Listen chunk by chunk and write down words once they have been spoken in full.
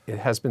It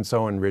has been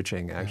so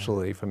enriching,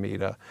 actually, for me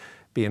to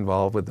be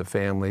involved with the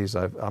families.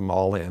 I'm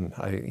all in.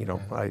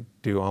 I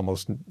do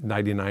almost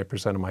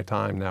 99% of my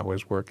time now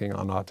is working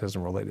on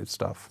autism-related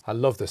stuff. I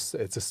love this.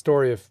 It's a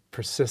story of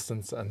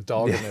persistence and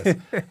doggedness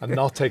and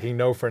not taking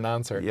no for an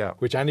answer,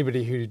 which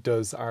anybody who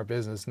does our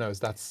business knows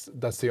that's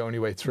the only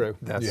way through.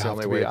 That's you the have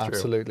only to way be through.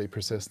 Absolutely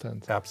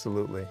persistent.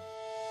 Absolutely.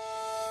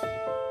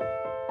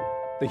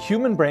 The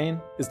human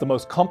brain is the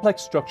most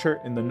complex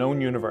structure in the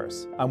known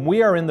universe, and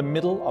we are in the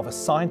middle of a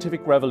scientific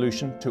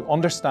revolution to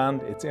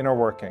understand its inner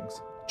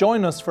workings.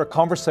 Join us for a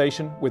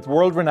conversation with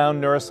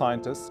world-renowned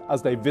neuroscientists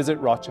as they visit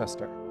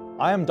Rochester.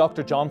 I am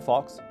Dr. John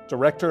Fox,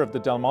 Director of the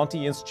Del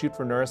Monte Institute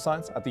for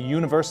Neuroscience at the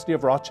University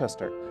of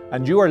Rochester,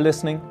 and you are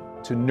listening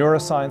to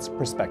Neuroscience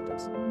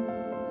Perspectives.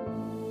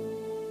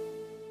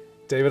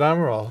 David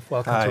Amaral,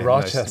 welcome to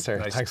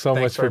Rochester. Thanks so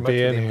much for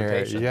being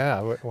here. Yeah,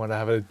 I want to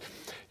have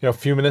a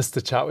few minutes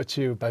to chat with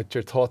you about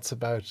your thoughts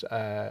about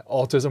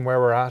autism, where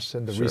we're at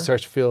in the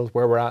research field,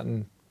 where we're at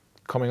and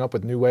coming up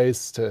with new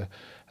ways to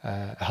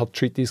help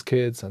treat these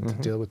kids and to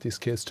deal with these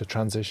kids, to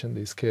transition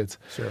these kids.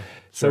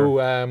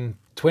 So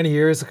 20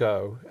 years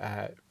ago,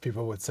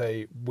 people would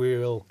say,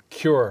 we'll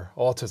cure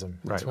autism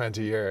in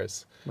 20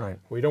 years.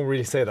 We don't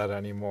really say that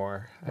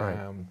anymore.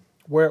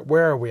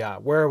 Where are we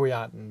at? Where are we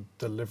at in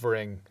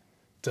delivering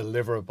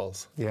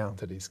deliverables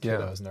to these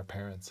kiddos and their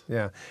parents?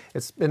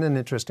 It's been an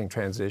interesting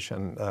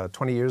transition.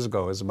 20 years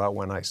ago is about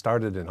when I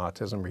started in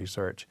autism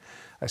research.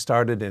 I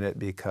started in it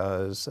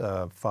because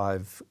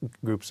five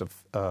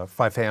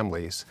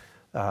families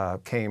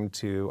came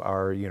to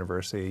our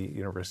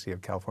University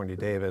of California,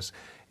 Davis,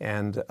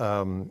 and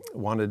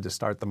wanted to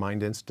start the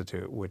Mind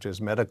Institute, which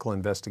is medical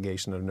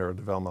investigation of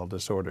neurodevelopmental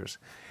disorders.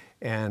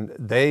 And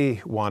they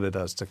wanted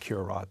us to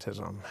cure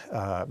autism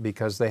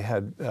because they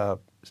had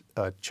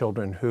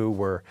children who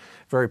were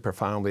very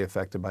profoundly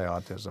affected by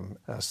autism,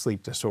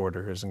 sleep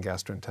disorders and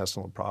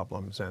gastrointestinal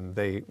problems, and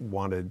they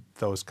wanted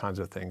those kinds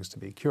of things to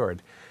be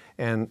cured.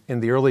 And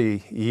in the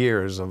early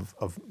years of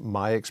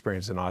my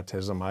experience in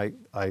autism,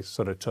 I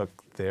sort of took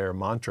their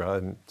mantra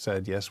and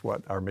said, yes,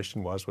 what our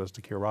mission was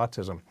to cure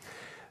autism.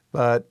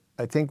 But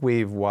I think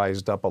we've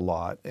wised up a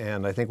lot,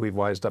 and I think we've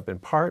wised up in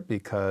part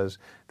because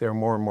there are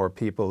more and more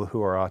people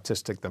who are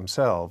autistic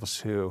themselves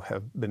who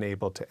have been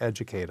able to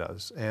educate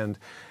us. And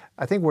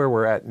I think where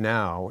we're at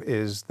now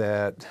is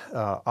that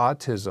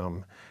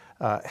autism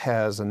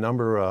has a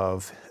number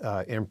of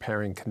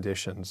impairing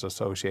conditions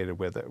associated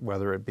with it,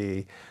 whether it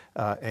be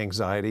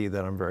anxiety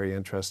that I'm very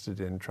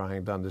interested in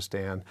trying to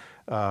understand,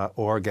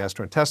 or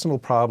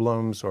gastrointestinal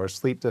problems, or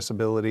sleep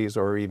disabilities,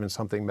 or even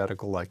something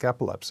medical like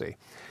epilepsy.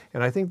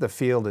 And I think the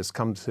field has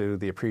come to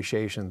the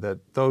appreciation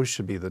that those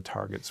should be the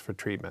targets for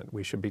treatment.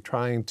 We should be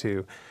trying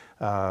to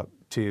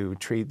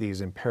treat these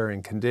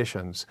impairing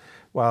conditions.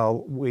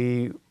 While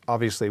we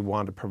obviously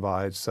want to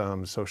provide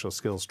some social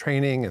skills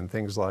training and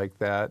things like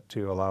that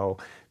to allow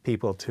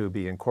people to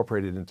be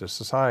incorporated into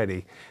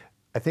society,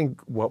 I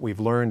think what we've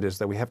learned is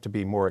that we have to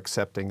be more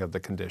accepting of the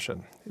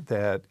condition.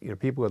 That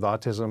people with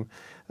autism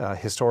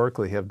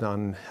historically have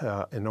done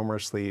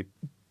enormously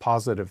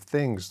positive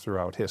things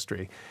throughout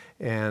history.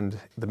 And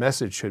the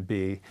message should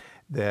be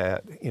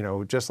that,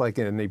 just like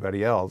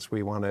anybody else,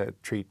 we want to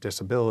treat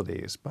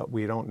disabilities, but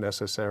we don't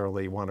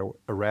necessarily want to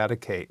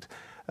eradicate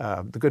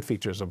the good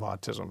features of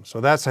autism.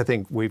 So I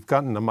think we've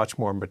gotten a much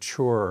more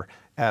mature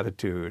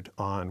attitude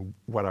on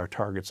what our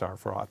targets are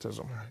for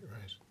autism. Right.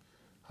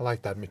 I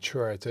like that,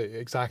 mature.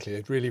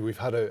 Exactly. We've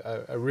had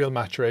a real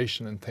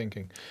maturation in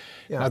thinking.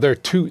 Now there are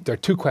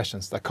two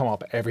questions that come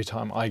up every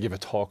time I give a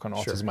talk on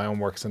autism. My own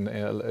works and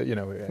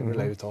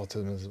related to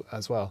autism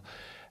as well.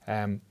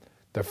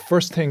 The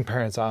first thing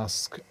parents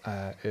ask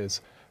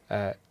is,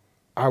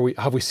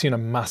 have we seen a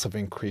massive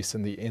increase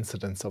in the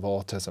incidence of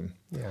autism?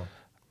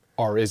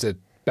 Or is it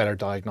better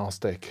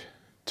diagnostic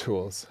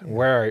tools?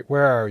 Where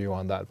are you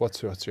on that?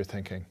 What's your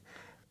thinking?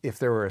 If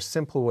there were a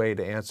simple way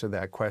to answer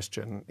that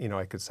question,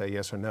 I could say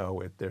yes or no,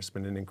 if there's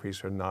been an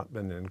increase or not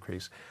been an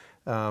increase.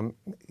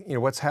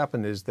 What's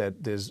happened is that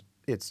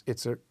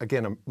it's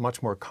again, a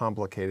much more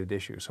complicated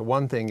issue. So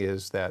one thing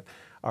is that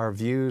our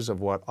views of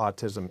what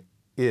autism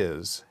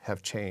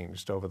have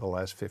changed over the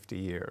last 50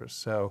 years.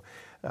 So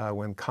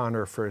when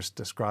Connor first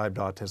described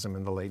autism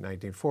in the late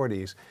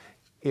 1940s,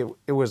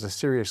 it was a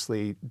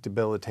seriously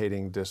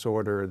debilitating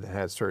disorder that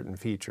had certain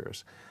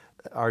features.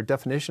 Our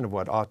definition of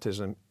what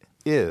autism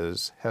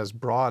has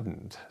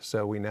broadened,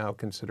 so we now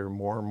consider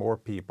more and more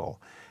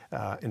people.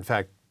 In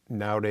fact,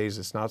 nowadays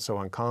it's not so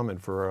uncommon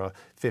for a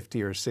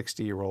 50 or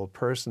 60-year-old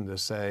person to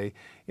say,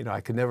 I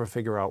could never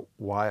figure out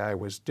why I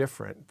was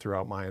different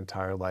throughout my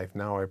entire life.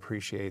 Now I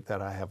appreciate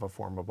that I have a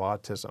form of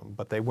autism.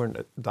 But they weren't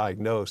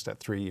diagnosed at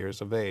 3 years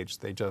of age.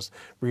 They just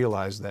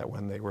realized that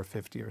when they were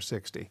 50 or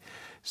 60.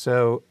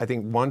 So I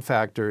think one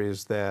factor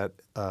is that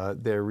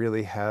there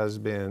really has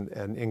been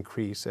an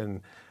increase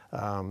in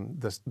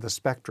the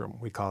spectrum.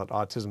 We call it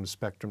autism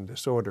spectrum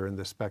disorder, and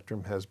the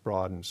spectrum has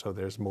broadened, so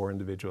there's more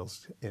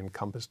individuals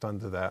encompassed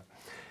under that.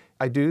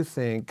 I do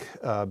think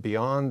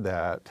beyond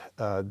that,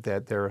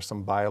 that there are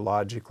some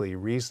biologically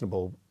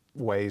reasonable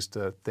ways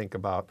to think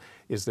about,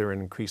 is there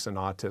an increase in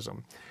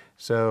autism?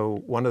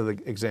 So one of the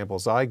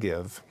examples I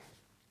give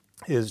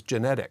is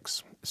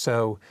genetics.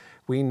 So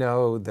we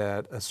know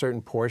that a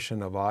certain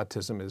portion of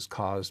autism is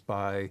caused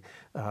by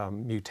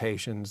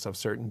mutations of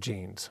certain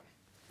genes.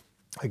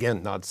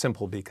 Again, not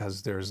simple,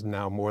 because there's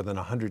now more than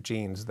 100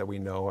 genes that we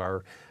know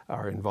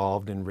are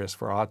involved in risk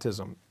for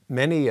autism.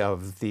 Many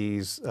of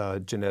these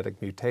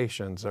genetic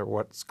mutations are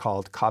what's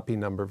called copy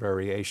number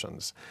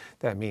variations.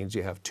 That means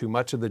you have too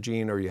much of the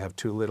gene or you have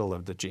too little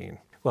of the gene.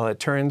 Well, it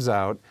turns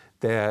out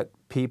that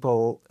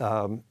people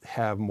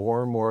have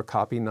more and more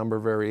copy number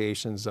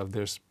variations of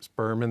their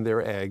sperm and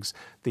their eggs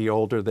the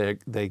older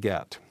they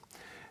get.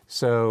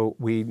 So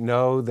we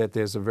know that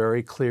there's a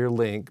very clear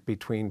link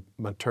between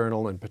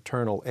maternal and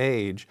paternal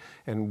age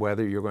and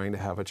whether you're going to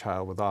have a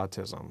child with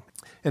autism.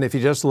 And if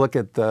you just look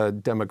at the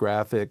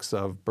demographics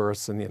of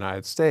births in the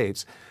United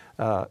States,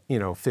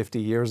 50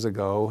 years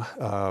ago,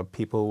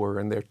 people were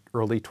in their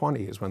early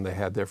 20s when they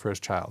had their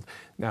first child.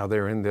 Now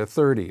they're in their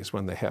 30s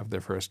when they have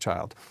their first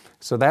child.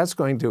 So that's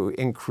going to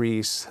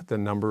increase the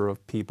number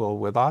of people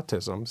with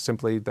autism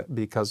simply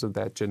because of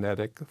that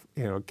genetic,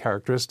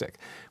 characteristic.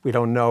 We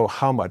don't know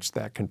how much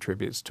that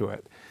contributes to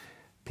it.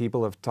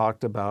 People have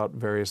talked about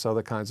various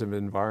other kinds of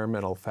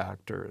environmental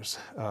factors.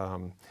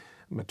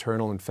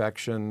 Maternal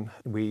infection.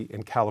 We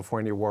in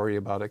California worry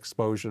about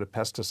exposure to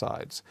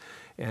pesticides.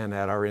 And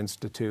at our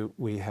institute,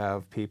 we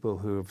have people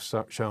who've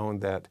shown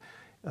that,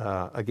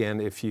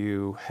 again, if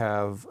you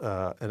have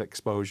an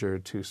exposure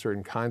to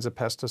certain kinds of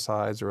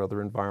pesticides or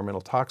other environmental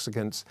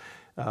toxicants,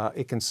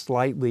 it can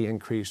slightly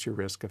increase your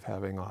risk of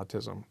having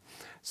autism.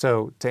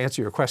 So to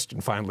answer your question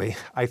finally,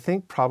 I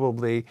think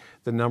probably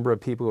the number of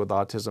people with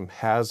autism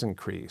has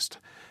increased.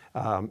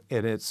 And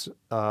it's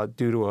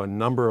due to a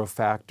number of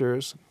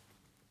factors.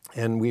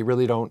 And we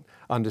really don't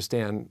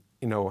understand,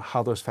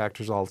 how those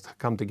factors all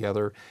come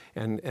together.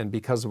 And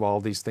because of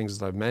all these things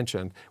that I've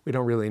mentioned, we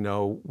don't really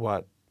know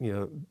what,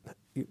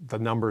 the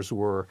numbers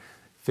were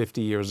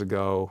 50 years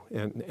ago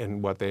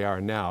and what they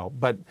are now.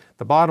 But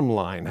the bottom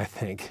line, I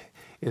think,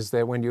 is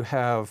that when you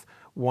have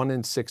 1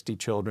 in 60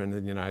 children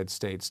in the United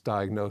States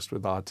diagnosed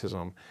with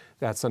autism,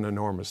 that's an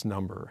enormous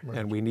number. Right.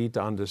 And we need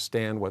to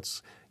understand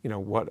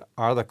what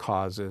are the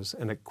causes.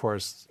 And of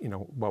course,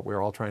 what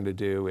we're all trying to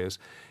do is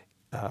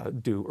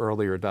do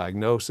earlier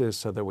diagnosis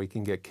so that we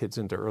can get kids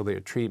into earlier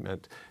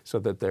treatment so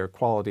that their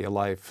quality of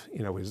life,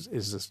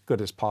 is as good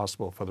as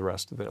possible for the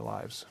rest of their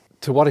lives.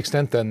 To what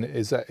extent then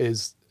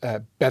is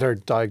better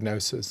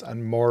diagnosis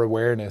and more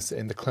awareness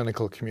in the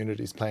clinical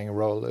communities playing a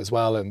role as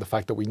well in the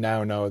fact that we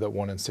now know that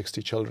 1 in 60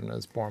 children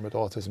is born with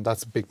autism?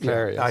 That's a big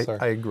player. Yeah,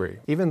 I agree.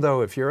 Even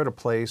though if you're at a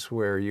place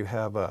where you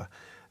have a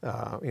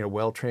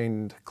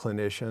well-trained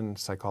clinician,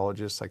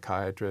 psychologist,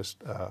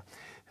 psychiatrist,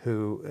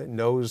 who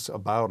knows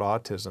about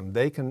autism,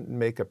 they can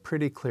make a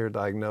pretty clear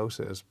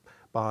diagnosis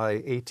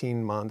by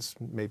 18 months,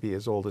 maybe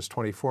as old as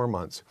 24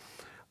 months.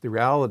 The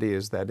reality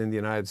is that in the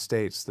United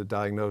States, the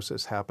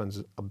diagnosis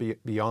happens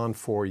beyond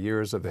 4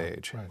 years of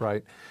age,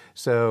 right?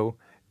 So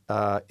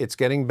it's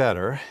getting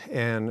better,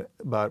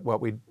 but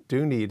what we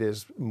do need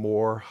is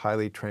more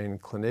highly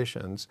trained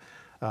clinicians,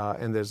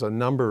 and there's a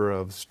number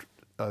of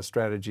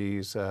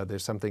strategies.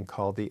 There's something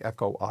called the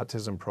ECHO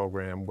Autism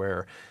Program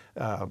where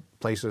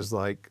places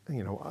like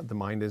the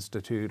Mind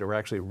Institute are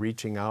actually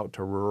reaching out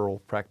to rural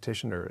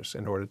practitioners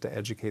in order to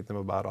educate them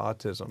about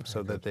autism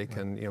so that they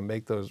can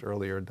make those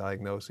earlier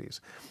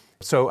diagnoses.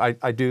 So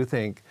I do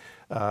think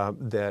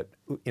that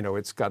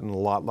it's gotten a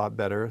lot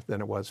better than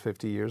it was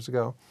 50 years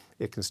ago.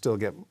 It can still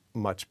get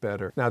much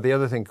better. Now the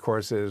other thing, of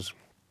course, is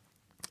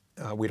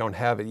we don't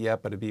have it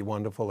yet, but it'd be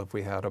wonderful if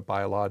we had a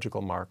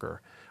biological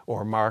marker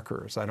or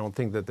markers. I don't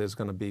think that there's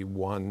going to be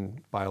one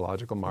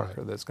biological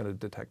marker that's going to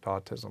detect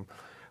autism.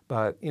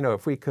 But,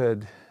 if we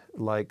could,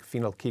 like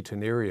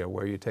phenylketonuria,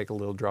 where you take a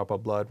little drop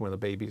of blood when the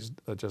baby's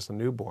just a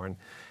newborn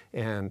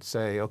and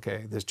say,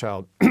 okay, this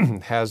child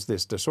has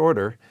this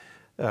disorder,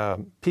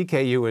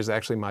 PKU is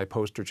actually my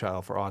poster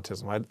child for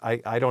autism.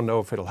 I don't know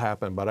if it'll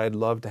happen, but I'd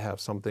love to have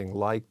something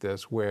like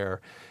this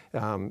where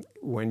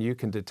when you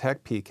can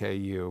detect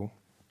PKU,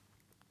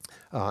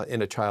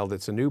 in a child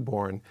that's a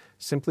newborn,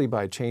 simply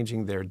by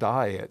changing their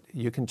diet,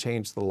 you can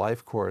change the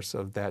life course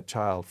of that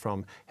child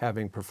from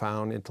having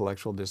profound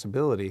intellectual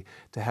disability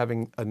to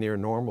having a near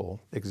normal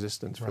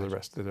existence for the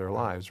rest of their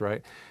lives,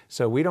 right?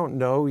 So we don't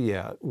know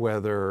yet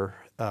whether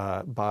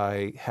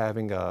by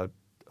having a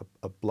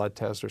blood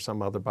test or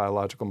some other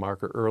biological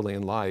marker early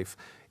in life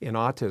in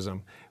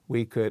autism,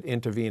 we could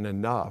intervene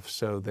enough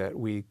so that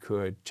we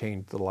could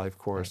change the life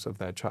course of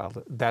that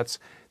child. That's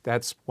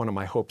one of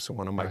my hopes and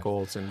one of my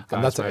goals. And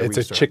it's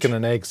a chicken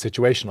and egg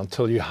situation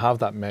until you have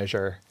that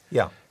measure.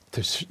 Yeah.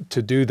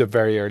 To do the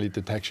very early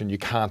detection, you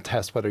can't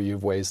test whether you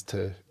have ways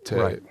to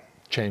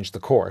change the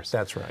course.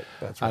 That's right.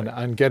 That's right.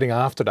 And getting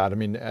after that, I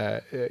mean,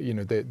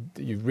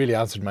 you really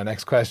answered my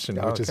next question,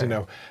 which is,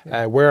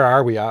 where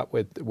are we at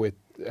with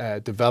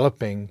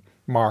developing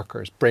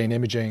markers? Brain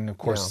imaging, of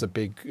course, is a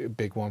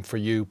big one for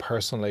you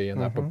personally,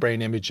 and that. But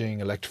brain imaging,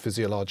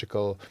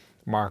 electrophysiological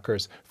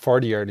markers for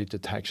the early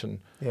detection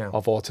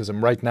of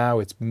autism. Right now,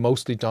 it's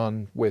mostly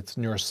done with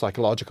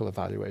neuropsychological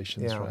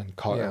evaluations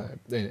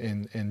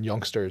in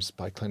youngsters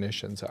by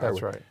clinicians.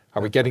 That's right.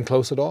 Are we getting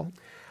close at all?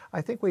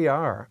 I think we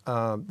are.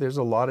 There's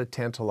a lot of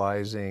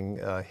tantalizing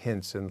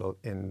hints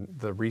in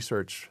the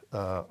research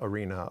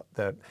arena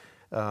that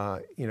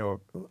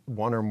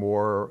one or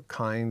more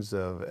kinds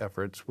of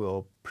efforts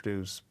will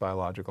produce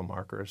biological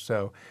markers.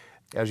 So,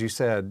 as you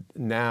said,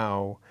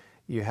 now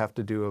you have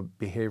to do a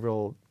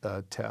behavioral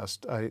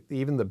test.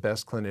 Even the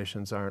best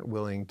clinicians aren't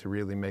willing to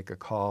really make a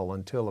call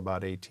until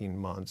about 18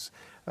 months.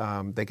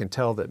 They can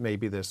tell that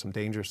maybe there's some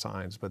danger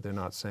signs, but they're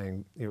not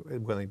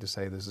willing to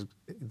say this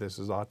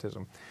is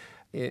autism.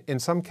 In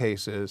some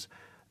cases,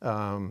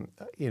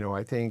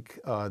 I think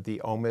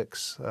the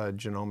omics,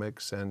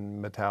 genomics,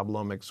 and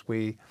metabolomics,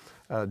 we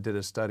did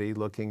a study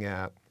looking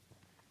at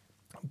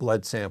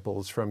blood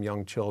samples from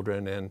young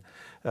children,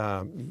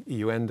 and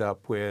you end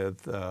up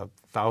with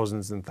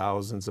thousands and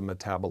thousands of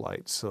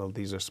metabolites. So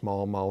these are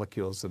small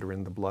molecules that are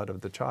in the blood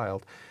of the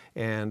child.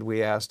 And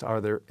we asked, are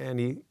there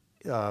any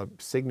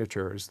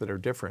signatures that are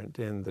different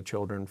in the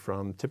children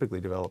from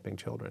typically developing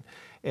children?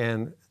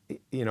 And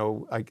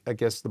I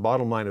guess the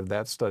bottom line of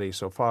that study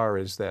so far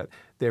is that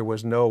there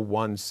was no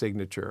one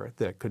signature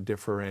that could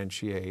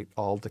differentiate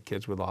all the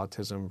kids with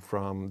autism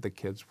from the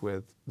kids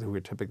who are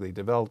typically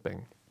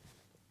developing.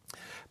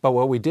 But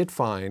what we did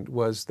find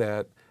was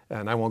that,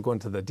 and I won't go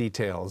into the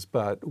details,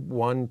 but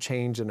one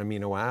change in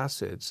amino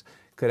acids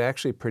could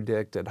actually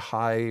predict at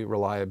high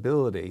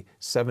reliability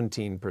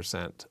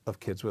 17%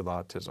 of kids with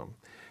autism.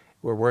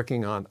 We're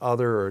working on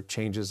other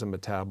changes in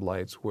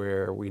metabolites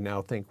where we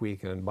now think we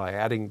can, by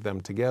adding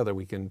them together,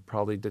 we can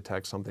probably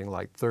detect something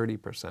like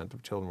 30%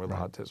 of children with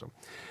autism.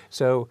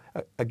 So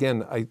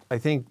again, I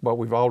think what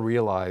we've all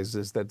realized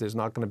is that there's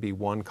not going to be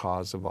one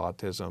cause of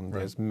autism.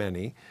 There's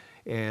many,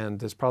 and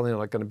there's probably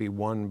not going to be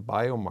one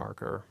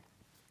biomarker.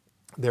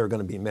 There are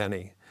going to be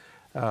many.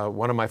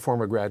 One of my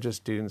former graduate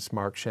students,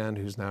 Mark Shen,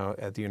 who's now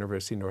at the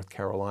University of North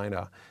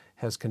Carolina,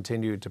 has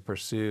continued to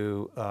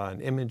pursue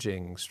an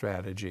imaging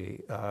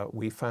strategy.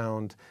 We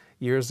found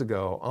years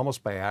ago,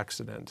 almost by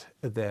accident,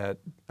 that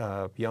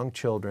young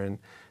children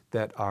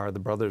that are the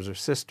brothers or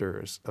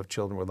sisters of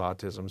children with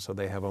autism, so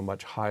they have a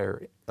much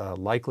higher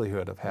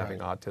likelihood of having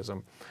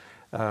autism,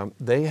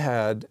 they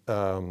had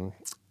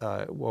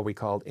what we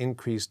called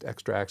increased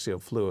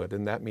extraaxial fluid,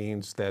 and that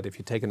means that if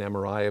you take an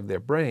MRI of their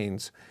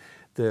brains,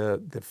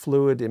 the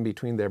fluid in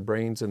between their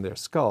brains and their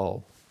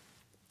skull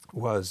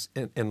was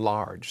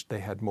enlarged. They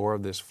had more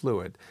of this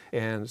fluid.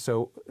 And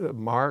so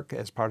Mark,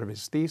 as part of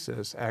his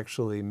thesis,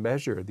 actually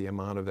measured the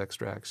amount of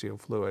extraaxial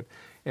fluid.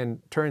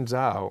 And turns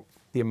out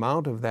the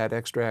amount of that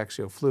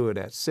extraaxial fluid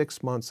at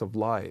 6 months of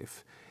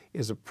life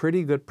is a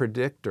pretty good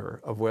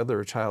predictor of whether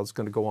a child's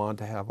going to go on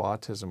to have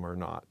autism or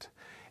not.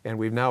 And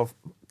we've now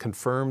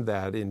confirmed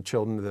that in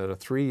children that are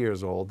 3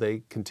 years old,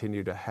 they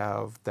continue to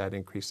have that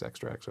increased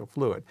extraaxial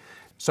fluid.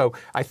 So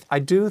I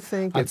do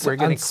think we're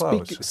getting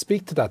close.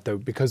 Speak to that, though,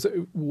 because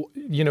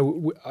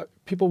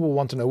people will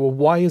want to know, well,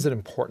 why is it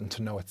important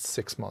to know at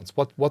 6 months?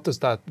 What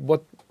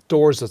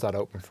doors does that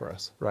open for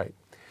us? Right.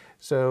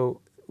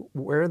 So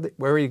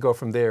where you go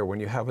from there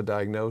when you have a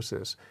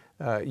diagnosis,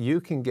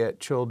 you can get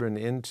children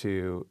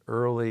into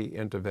early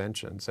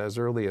interventions as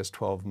early as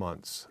 12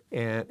 months,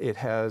 and it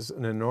has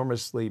an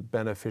enormously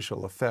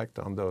beneficial effect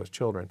on those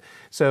children.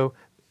 So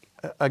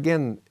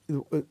again,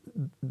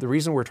 the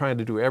reason we're trying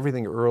to do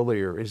everything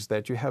earlier is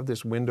that you have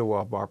this window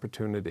of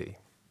opportunity.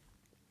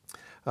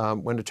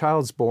 When a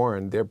child's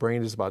born, their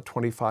brain is about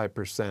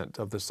 25%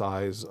 of the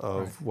size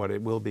of what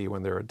it will be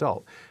when they're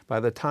adult.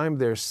 By the time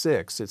they're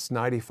 6, it's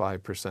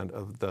 95%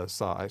 of the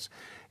size.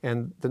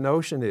 And the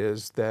notion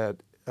is that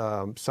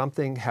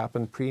something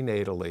happened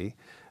prenatally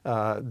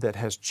that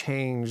has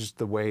changed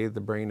the way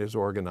the brain is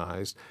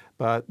organized,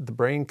 but the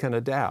brain can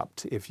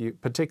adapt,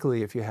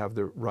 particularly if you have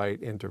the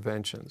right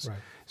interventions. Right.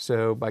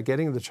 So by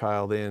getting the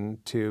child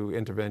into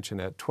intervention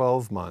at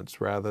 12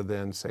 months rather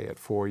than, say, at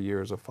 4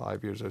 years or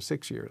 5 years or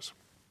 6 years,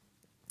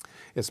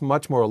 it's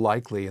much more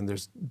likely, and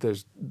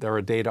there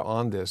are data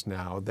on this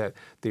now, that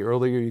the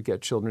earlier you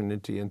get children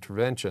into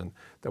intervention,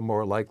 the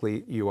more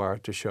likely you are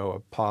to show a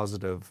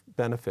positive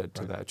benefit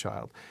to that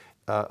child.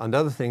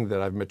 Another thing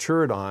that I've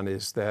matured on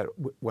is that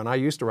when I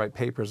used to write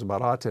papers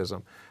about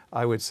autism,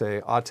 I would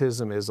say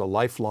autism is a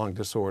lifelong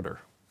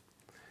disorder.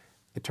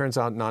 It turns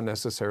out not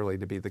necessarily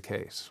to be the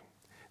case.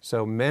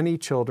 So many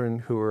children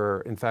who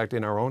are, in fact,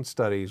 in our own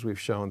studies, we've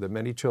shown that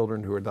many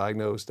children who are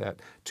diagnosed at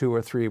 2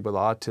 or 3 with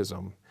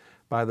autism,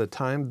 by the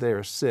time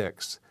they're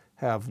 6,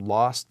 have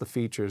lost the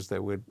features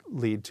that would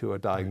lead to a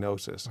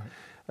diagnosis.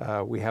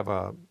 Right. We have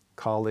a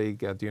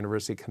colleague at the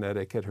University of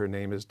Connecticut. Her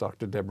name is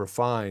Dr. Deborah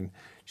Fine.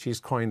 She's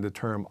coined the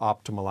term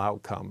optimal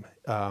outcome.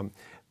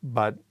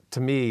 But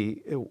to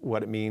me,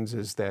 what it means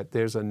is that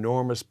there's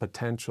enormous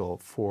potential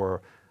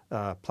for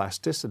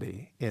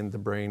plasticity in the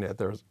brain at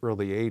those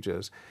early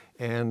ages.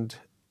 And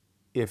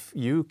if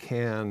you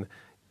can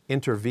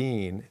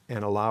intervene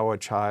and allow a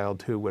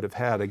child who would have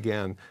had,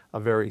 again, a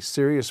very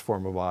serious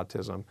form of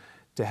autism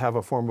to have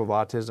a form of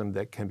autism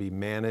that can be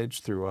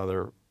managed through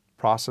other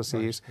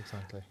processes. Right,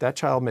 exactly. That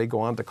child may go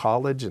on to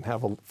college and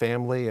have a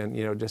family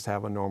and just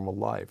have a normal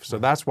life. So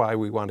that's why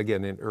we want to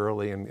get in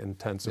early and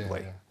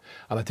intensively. Yeah.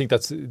 And I think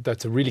that's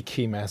a really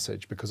key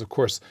message, because of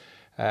course,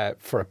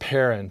 for a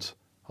parent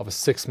of a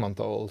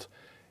 6-month-old,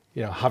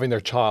 having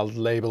their child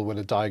labeled with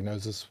a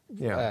diagnosis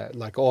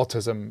like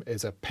autism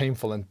is a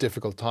painful and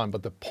difficult time.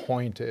 But the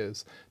point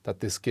is that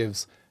this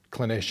gives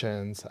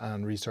clinicians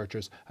and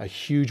researchers a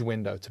huge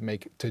window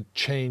to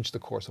change the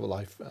course of a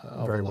life.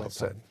 Very well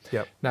said.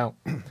 Yep. Now,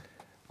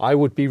 I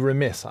would be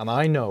remiss, and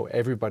I know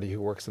everybody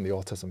who works in the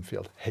autism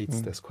field hates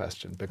this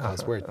question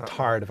because we're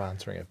tired of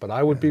answering it, but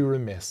I would be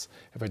remiss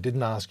if I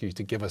didn't ask you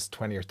to give us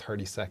 20 or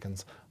 30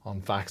 seconds on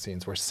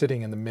vaccines. We're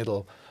sitting in the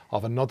middle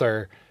of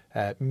another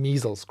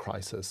measles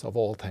crisis of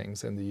all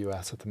things in the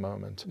US at the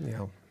moment.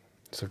 Yeah.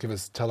 So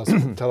tell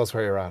us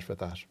where you're at with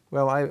that.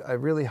 Well, I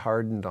really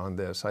hardened on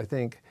this. I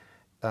think,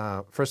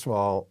 first of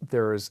all,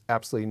 there is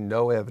absolutely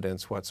no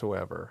evidence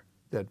whatsoever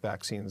that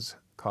vaccines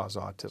cause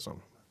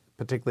autism,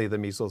 particularly the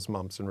measles,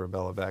 mumps, and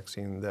rubella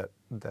vaccine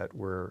that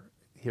we're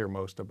hear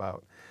most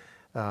about.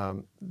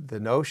 The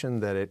notion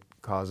that it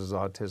causes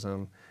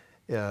autism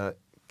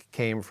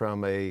came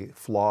from a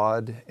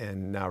flawed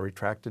and now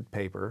retracted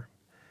paper.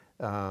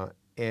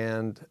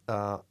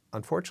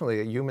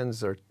 Unfortunately,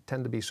 humans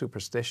tend to be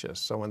superstitious.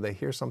 So when they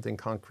hear something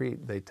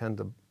concrete, they tend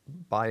to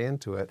buy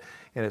into it,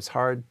 and it's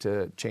hard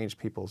to change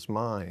people's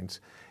minds.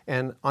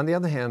 And on the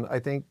other hand, I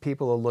think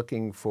people are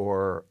looking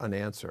for an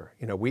answer.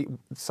 We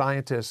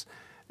scientists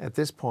at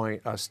this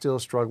point are still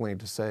struggling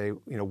to say,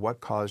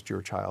 what caused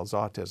your child's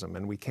autism,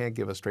 and we can't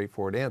give a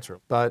straightforward answer.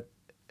 But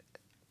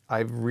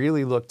I've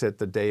really looked at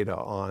the data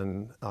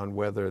on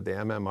whether the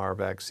MMR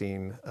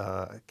vaccine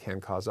can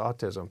cause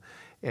autism.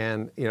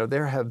 And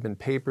there have been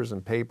papers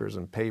and papers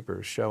and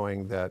papers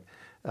showing that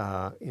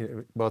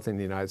both in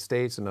the United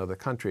States and other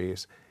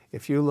countries,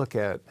 if you look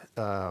at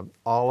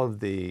all of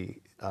the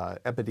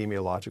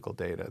epidemiological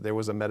data, there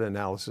was a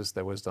meta-analysis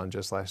that was done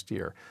just last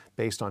year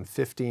based on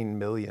 15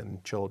 million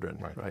children,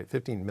 right?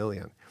 15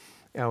 million.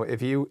 Now,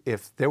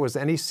 if there was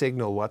any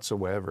signal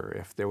whatsoever,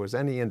 if there was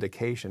any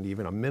indication,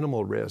 even a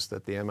minimal risk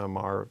that the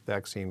MMR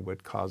vaccine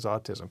would cause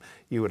autism,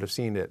 you would have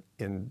seen it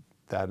in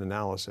that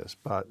analysis,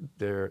 but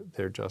there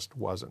just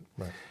wasn't.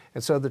 Right.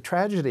 And so the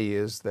tragedy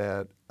is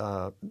that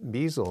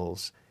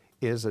measles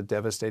is a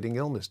devastating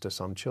illness to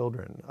some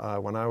children.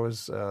 When I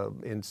was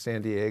in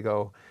San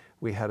Diego,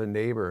 we had a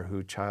neighbor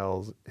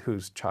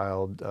whose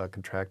child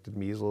contracted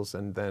measles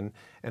and then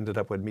ended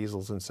up with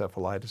measles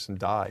encephalitis and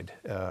died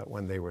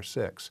when they were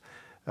 6.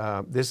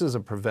 This is a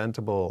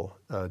preventable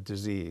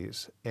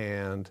disease,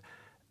 and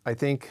I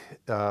think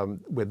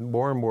with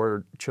more and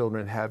more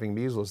children having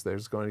measles,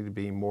 there's going to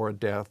be more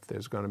death,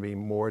 there's going to be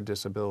more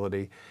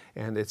disability,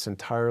 and it's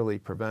entirely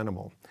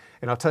preventable.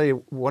 And I'll tell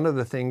you, one of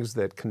the things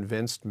that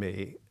convinced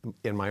me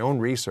in my own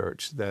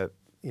research that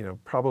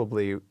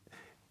probably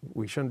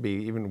we shouldn't be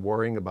even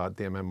worrying about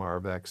the MMR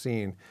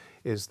vaccine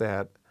is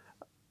that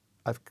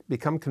I've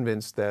become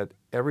convinced that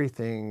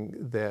everything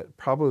that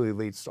probably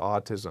leads to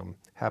autism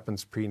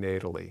happens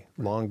prenatally,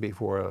 long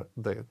before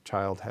the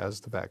child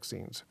has the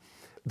vaccines.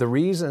 The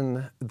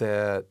reason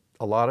that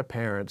a lot of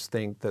parents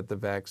think that the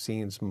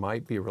vaccines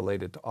might be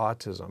related to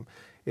autism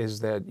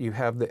is that you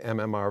have the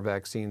MMR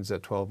vaccines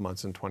at 12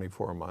 months and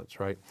 24 months,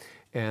 right?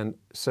 And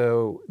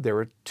so there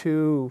are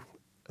two,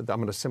 I'm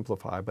going to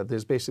simplify, but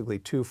there's basically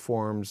two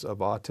forms of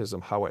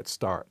autism, how it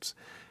starts.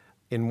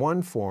 In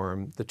one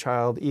form, the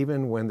child,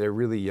 even when they're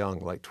really young,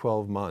 like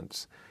 12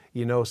 months,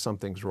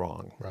 something's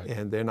wrong. Right.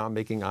 And they're not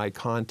making eye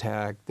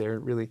contact. They're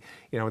really,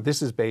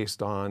 this is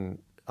based on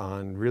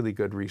really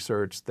good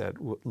research that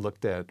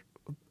looked at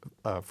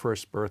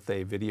first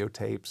birthday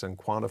videotapes and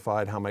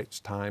quantified how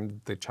much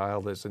time the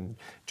child is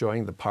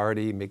enjoying the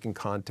party, making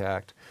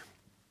contact.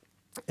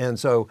 And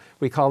so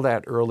we call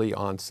that early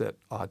onset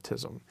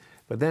autism.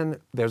 But then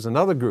there's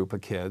another group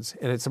of kids,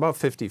 and it's about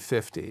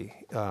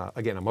 50-50.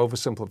 Again, I'm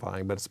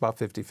oversimplifying, but it's about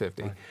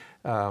 50-50.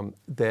 Right.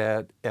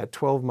 That at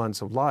 12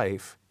 months of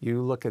life,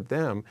 you look at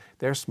them,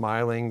 they're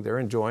smiling, they're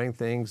enjoying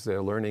things,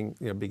 they're learning,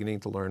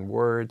 beginning to learn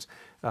words.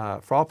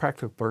 For all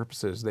practical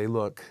purposes, they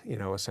look,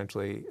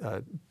 essentially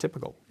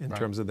typical in right.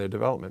 terms of their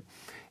development.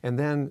 And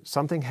then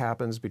something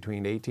happens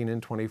between 18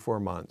 and 24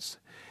 months,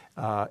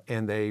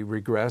 and they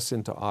regress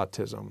into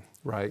autism,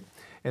 right?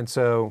 And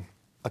so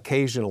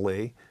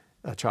occasionally,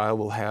 a child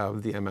will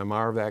have the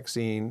MMR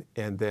vaccine,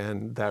 and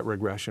then that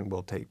regression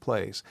will take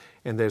place.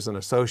 And there's an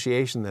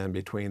association then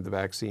between the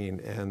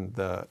vaccine and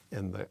the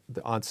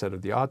onset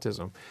of the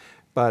autism.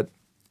 But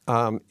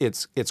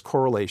it's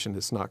correlation,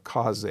 it's not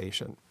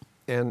causation.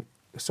 And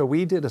so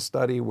we did a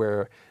study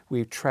where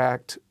we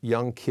tracked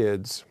young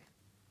kids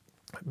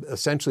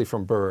essentially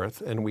from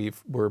birth, and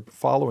we're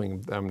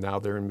following them now,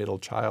 they're in middle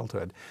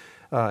childhood.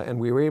 And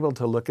we were able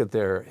to look at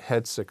their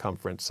head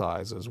circumference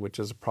sizes, which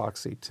is a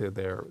proxy to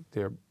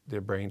their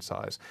brain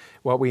size.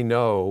 What we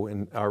know,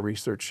 and our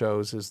research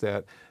shows, is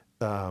that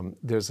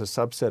there's a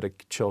subset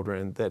of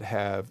children that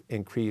have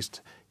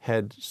increased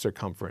head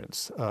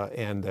circumference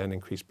and then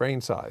increased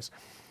brain size.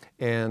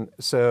 And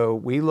so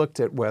we looked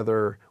at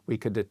whether we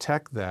could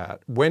detect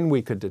that, when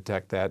we could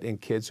detect that in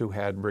kids who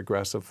had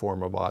regressive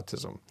form of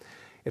autism.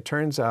 It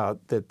turns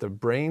out that the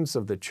brains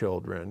of the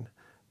children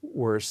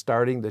were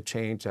starting to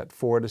change at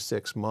 4 to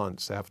 6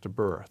 months after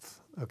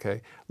birth,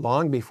 okay?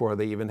 Long before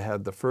they even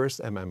had the first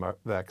MMR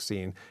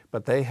vaccine,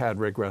 but they had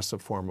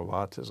regressive form of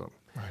autism.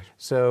 Right.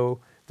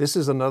 So this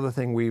is another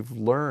thing we've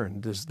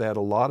learned, is that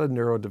a lot of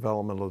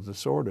neurodevelopmental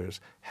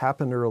disorders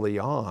happen early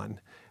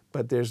on,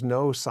 but there's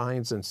no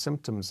signs and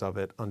symptoms of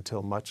it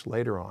until much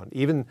later on.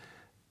 Even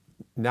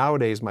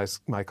nowadays,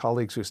 my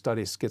colleagues who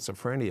study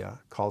schizophrenia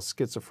call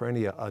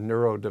schizophrenia a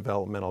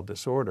neurodevelopmental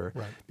disorder,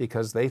 right,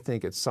 because they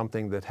think it's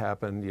something that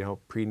happened,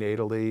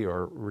 prenatally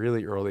or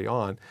really early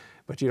on,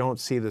 but you don't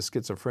see the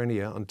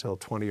schizophrenia until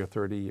 20 or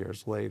 30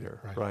 years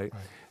later, right?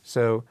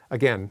 So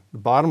again, the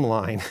bottom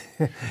line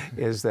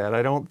is that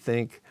I don't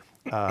think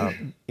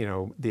the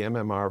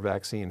MMR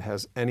vaccine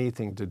has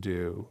anything to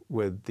do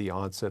with the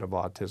onset of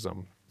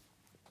autism.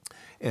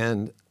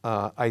 And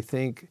I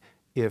think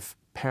if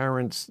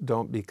parents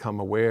don't become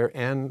aware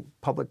and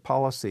public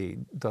policy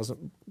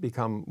doesn't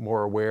become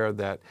more aware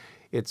that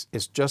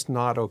it's just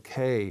not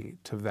okay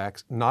to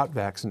not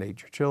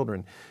vaccinate your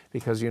children,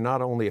 because you're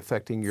not only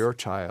affecting your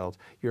child,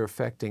 you're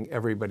affecting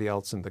everybody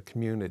else in the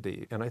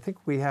community. And I think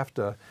we have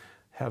to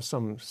have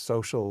some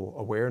social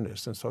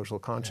awareness and social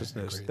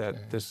consciousness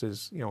that this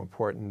is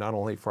important not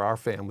only for our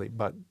family,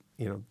 but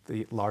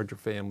the larger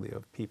family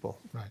of people.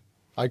 Right.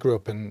 I grew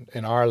up in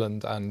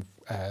Ireland, and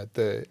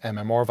the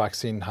MMR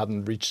vaccine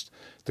hadn't reached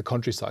the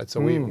countryside.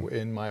 So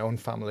in my own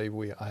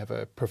family, I have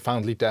a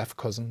profoundly deaf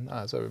cousin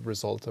as a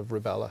result of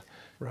rubella,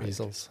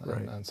 measles,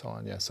 and so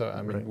on. Yeah. So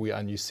I mean,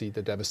 and you see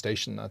the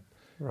devastation that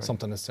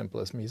something as simple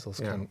as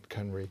measles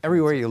can wreak.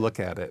 Everywhere you look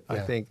at it, I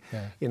think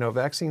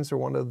vaccines are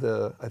one of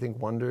the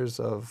wonders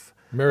of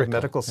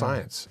medical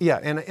science. Yeah,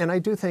 and I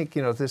do think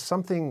there's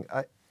something.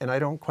 And I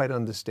don't quite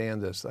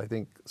understand this. I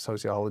think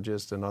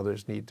sociologists and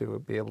others need to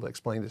be able to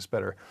explain this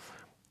better.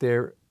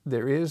 There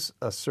is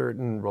a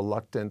certain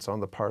reluctance on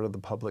the part of the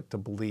public to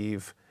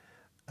believe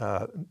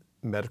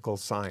medical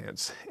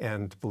science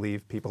and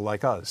believe people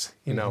like us,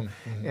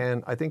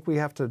 And I think we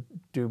have to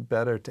do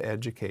better to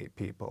educate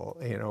people,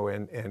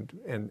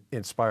 and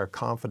inspire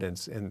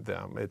confidence in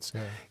them. It's,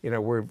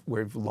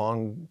 we've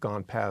long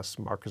gone past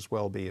Marcus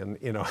Welby and,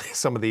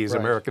 some of these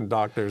American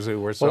doctors who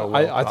were so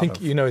well I think,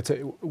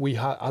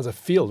 as a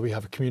field, we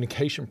have a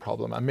communication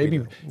problem, and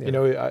maybe,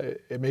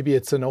 maybe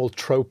it's an old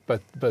trope,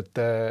 but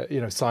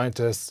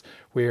scientists,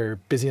 we're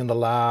busy in the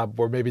lab,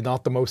 we're maybe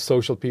not the most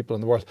social people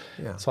in the world.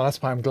 Yeah. So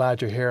that's why I'm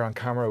glad you're here on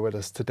camera with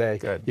us today.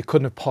 Good. You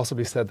couldn't have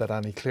possibly said that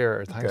any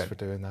clearer. Thanks for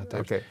doing that, Dave.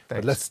 Okay,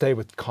 thanks. But let's stay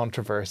with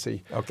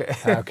controversy. Okay.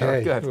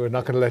 Okay. Good. We're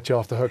not going to let you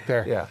off the hook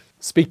there. Yeah.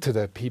 Speak to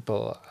the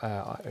people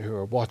who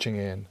are watching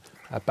in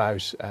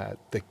about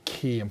the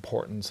key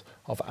importance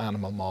of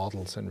animal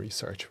models in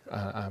research,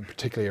 and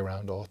particularly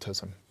around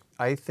autism.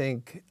 I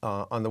think,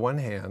 on the one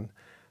hand,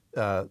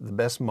 the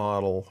best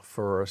model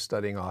for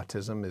studying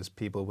autism is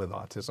people with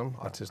autism,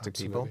 autistic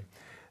people.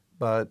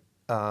 But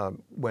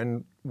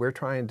when we're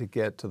trying to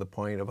get to the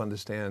point of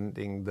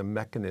understanding the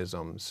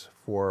mechanisms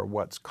for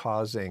what's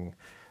causing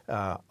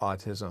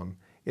autism,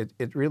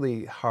 it's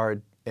really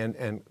hard and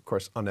of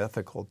course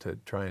unethical to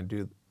try and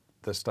do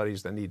the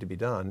studies that need to be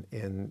done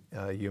in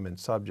human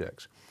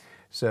subjects.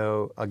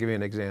 So I'll give you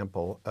an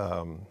example.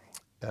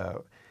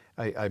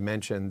 I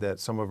mentioned that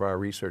some of our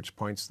research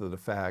points to the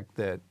fact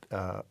that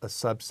a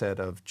subset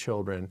of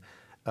children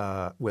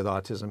with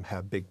autism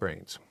have big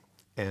brains.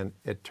 And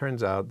it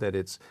turns out that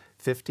it's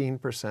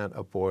 15%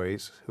 of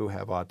boys who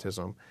have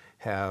autism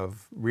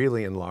have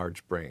really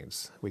enlarged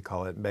brains. We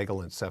call it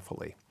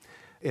megalencephaly.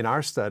 In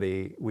our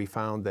study, we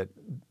found that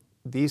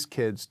these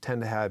kids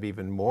tend to have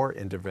even more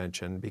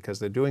intervention because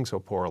they're doing so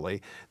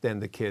poorly than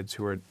the kids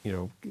who are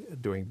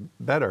doing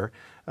better,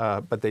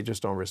 but they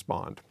just don't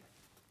respond.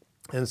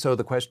 And so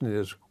the question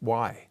is,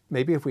 why?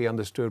 Maybe if we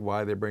understood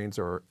why their brains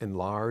are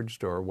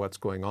enlarged or what's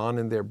going on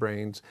in their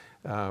brains,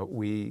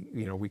 we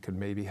could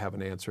maybe have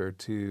an answer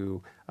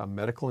to a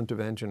medical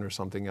intervention or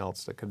something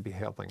else that could be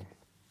helping.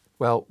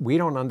 Well, we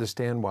don't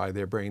understand why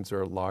their brains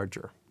are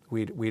larger.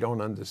 We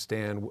don't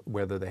understand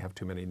whether they have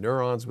too many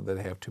neurons, whether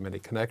they have too many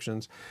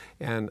connections.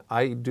 And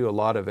I do a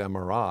lot of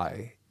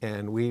MRI,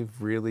 and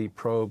we've really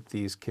probed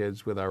these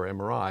kids with our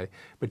MRI.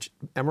 But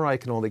MRI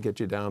can only get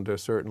you down to a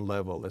certain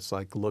level. It's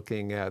like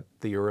looking at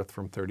the Earth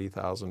from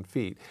 30,000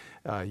 feet.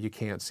 You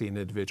can't see an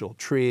individual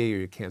tree, or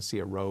you can't see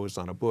a rose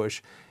on a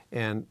bush.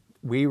 And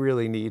we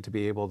really need to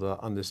be able to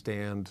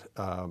understand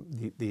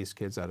these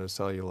kids at a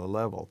cellular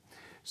level.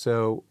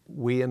 So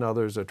we and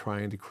others are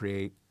trying to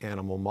create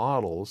animal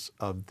models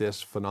of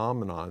this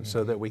phenomenon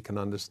so that we can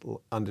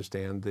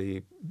understand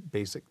the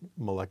basic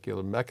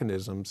molecular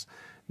mechanisms,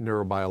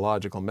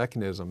 neurobiological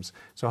mechanisms.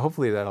 So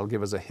hopefully that'll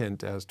give us a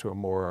hint as to a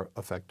more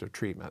effective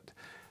treatment.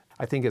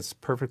 I think it's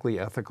perfectly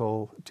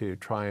ethical to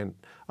try and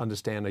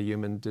understand a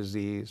human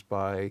disease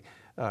by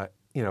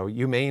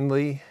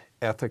humanely,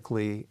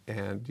 ethically,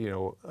 and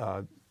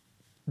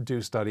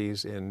do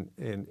studies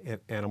in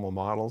animal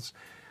models.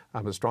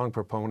 I'm a strong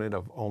proponent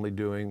of only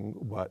doing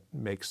what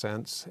makes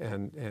sense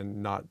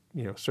and not,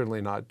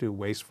 certainly not do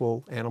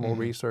wasteful animal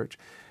research.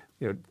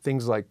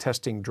 Things like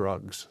testing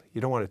drugs.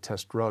 You don't want to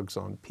test drugs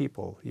on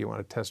people. You want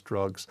to test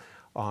drugs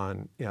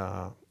on,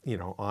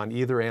 on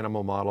either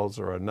animal models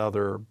or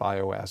another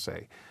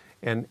bioassay.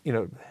 And,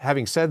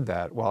 having said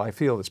that, while I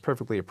feel it's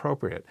perfectly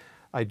appropriate,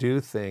 I do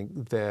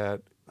think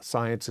that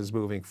science is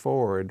moving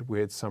forward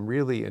with some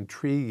really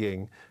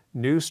intriguing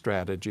new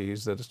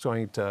strategies that is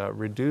going to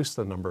reduce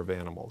the number of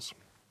animals.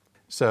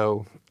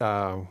 So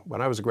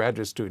when I was a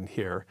graduate student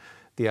here,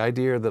 the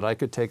idea that I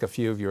could take a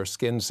few of your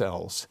skin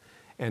cells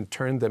and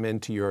turn them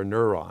into your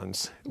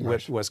neurons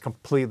was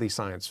completely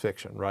science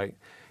fiction, right?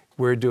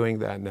 We're doing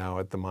that now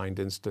at the Mind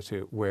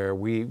Institute, where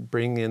we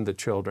bring in the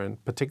children,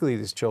 particularly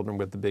these children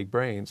with the big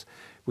brains.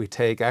 We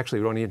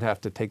don't even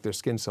have to take their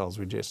skin cells.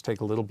 We just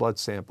take a little blood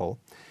sample,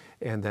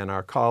 and then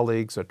our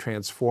colleagues are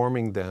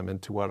transforming them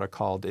into what are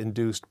called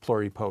induced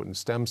pluripotent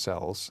stem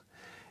cells,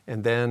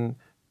 and then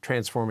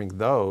transforming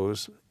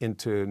those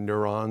into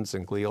neurons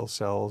and glial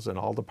cells and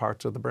all the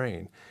parts of the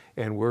brain.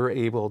 And we're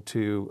able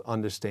to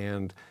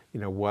understand,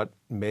 what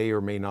may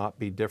or may not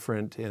be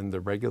different in the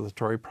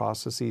regulatory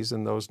processes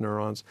in those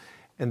neurons.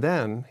 And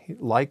then,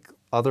 like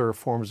other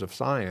forms of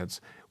science,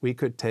 we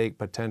could take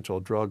potential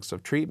drugs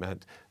of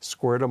treatment,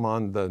 squirt them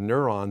on the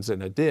neurons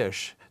in a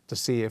dish to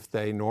see if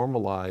they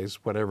normalize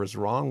whatever's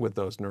wrong with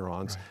those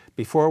neurons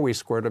before we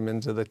squirt them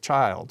into the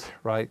child,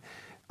 right?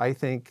 I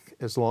think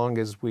as long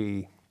as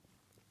we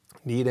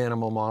need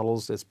animal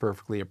models, it's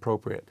perfectly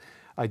appropriate.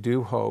 I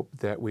do hope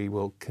that we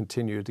will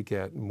continue to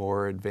get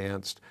more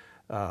advanced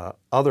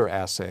other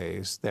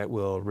assays that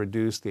will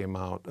reduce the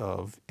amount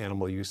of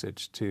animal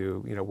usage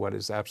to what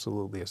is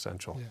absolutely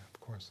essential. Yeah, of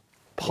course.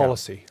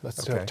 Policy.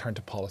 Let's turn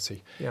to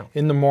policy. Yeah.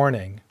 In the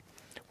morning,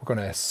 we're going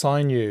to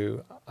assign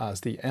you as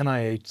the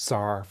NIH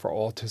czar for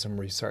autism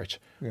research.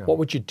 Yeah. What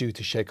would you do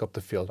to shake up the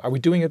field? Are we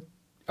doing it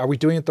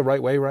the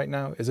right way right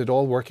now? Is it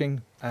all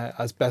working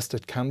as best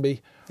it can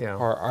be? Yeah.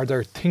 Or are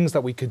there things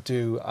that we could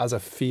do as a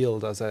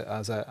field, as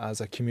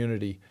a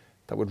community,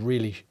 that would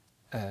really,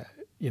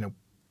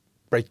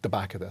 break the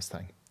back of this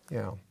thing?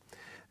 Yeah,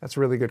 that's a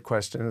really good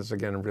question. It's,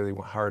 again, a really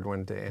hard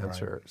one to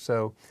answer. Right.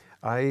 So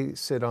I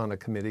sit on a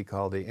committee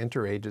called the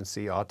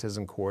Interagency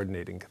Autism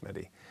Coordinating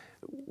Committee.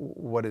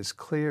 What is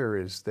clear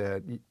is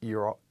that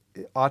your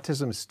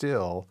autism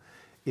still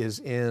is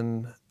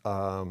in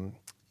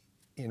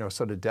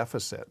sort of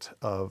deficit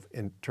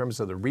in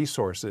terms of the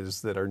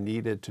resources that are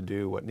needed to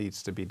do what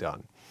needs to be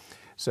done.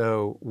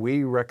 So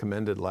we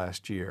recommended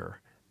last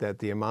year that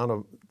the amount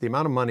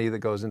of money that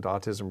goes into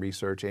autism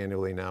research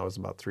annually now is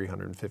about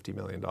 $350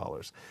 million.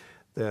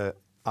 The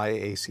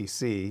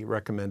IACC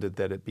recommended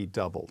that it be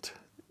doubled.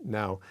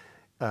 Now,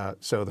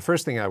 so the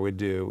first thing I would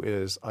do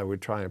is I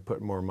would try and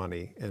put more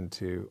money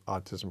into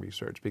autism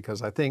research,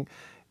 because I think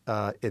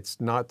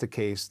it's not the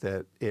case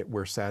that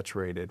we're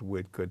saturated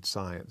with good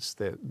science,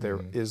 that there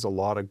is a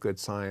lot of good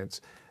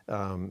science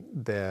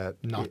that's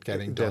not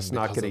getting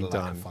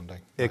done.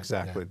 Funding.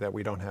 Exactly, that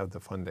we don't have the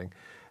funding.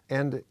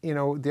 And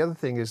the other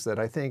thing is that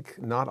I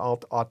think not all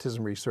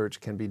autism research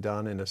can be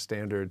done in a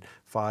standard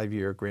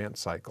 5-year grant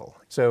cycle.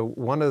 So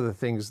one of the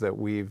things that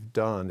we've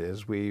done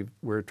is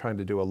we're trying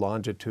to do a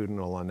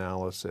longitudinal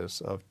analysis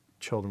of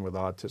children with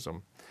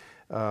autism.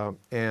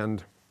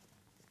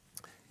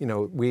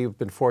 We've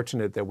been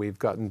fortunate that we've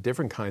gotten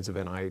different kinds of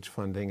NIH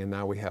funding, and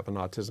now we have an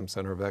Autism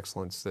Center of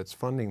Excellence that's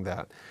funding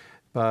that.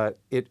 But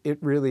it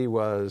really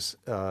was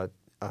a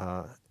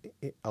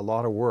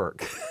lot of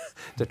work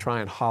to try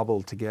and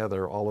hobble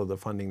together all of the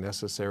funding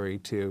necessary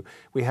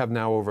we have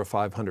now over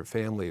 500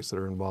 families that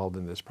are involved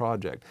in this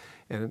project.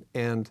 And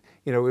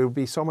it would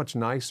be so much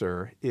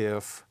nicer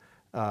if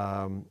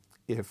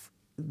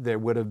there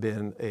would have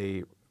been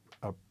a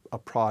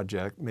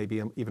project,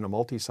 maybe even a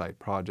multi-site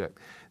project,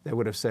 that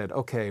would have said,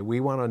 okay, we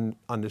want to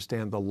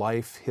understand the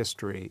life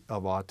history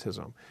of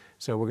autism.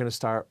 So we're going to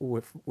start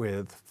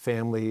with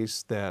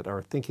families that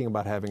are thinking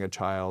about having a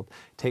child,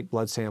 take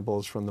blood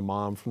samples from the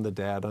mom, from the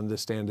dad,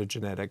 understand the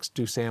genetics,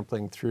 do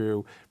sampling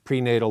through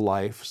prenatal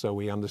life so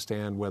we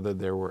understand whether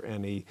there were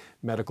any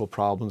medical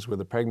problems with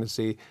the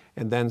pregnancy,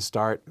 and then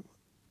start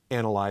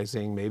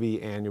analyzing, maybe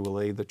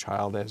annually, the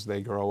child as they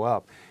grow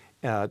up.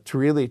 To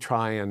really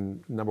try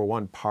and, number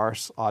one,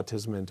 parse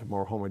autism into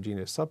more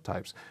homogeneous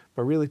subtypes,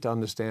 but really to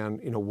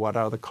understand, what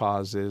are the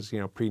causes,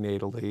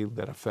 prenatally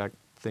that affect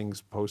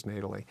things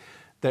postnatally.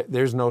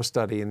 There's no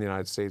study in the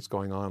United States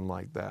going on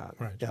like that.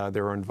 Right.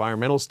 There are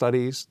environmental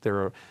studies that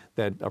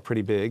are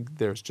pretty big.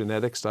 There's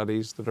genetic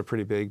studies that are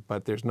pretty big,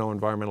 but there's no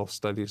environmental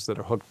studies that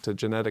are hooked to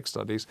genetic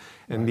studies,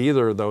 and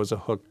neither of those are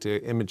hooked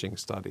to imaging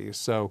studies.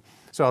 So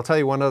I'll tell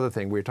you one other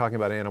thing. We were talking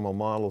about animal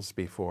models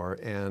before,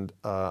 and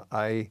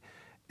I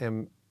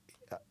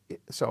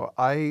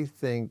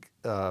think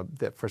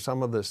that for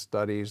some of the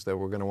studies that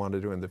we're going to want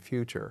to do in the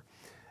future,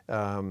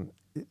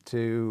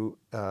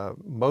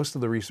 most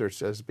of the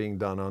research is being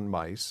done on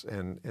mice,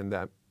 and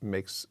that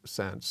makes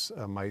sense.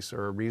 Mice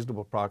are a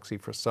reasonable proxy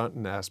for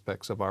certain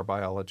aspects of our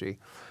biology,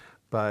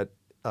 but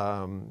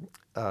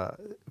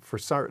for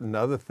certain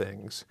other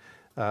things,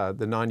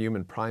 the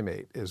non-human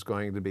primate is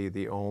going to be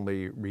the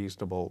only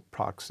reasonable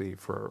proxy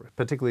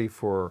particularly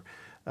for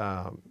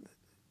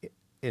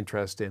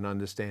interest in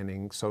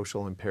understanding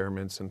social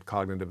impairments and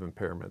cognitive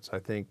impairments. I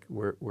think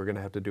we're going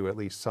to have to do at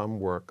least some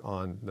work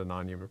on the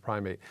non-human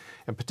primate,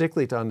 and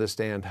particularly to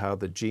understand how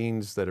the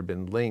genes that have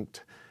been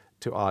linked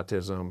to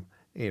autism,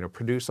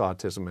 produce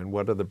autism, and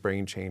what are the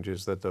brain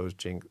changes that those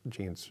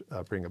genes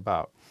bring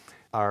about.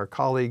 Our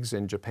colleagues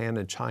in Japan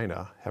and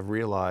China have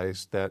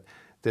realized that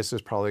this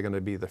is probably going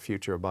to be the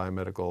future of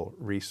biomedical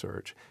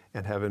research,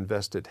 and have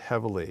invested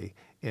heavily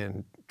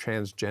in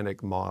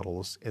transgenic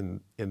models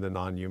in the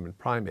non-human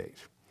primate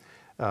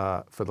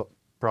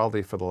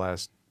probably for the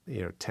last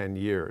 10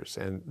 years.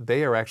 And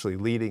they are actually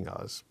leading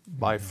us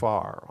by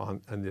far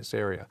in this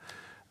area.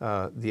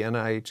 The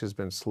NIH has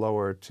been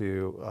slower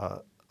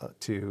to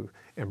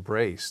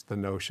embrace the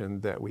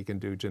notion that we can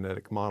do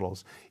genetic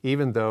models,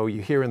 even though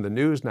you hear in the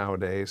news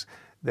nowadays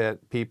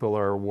that people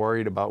are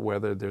worried about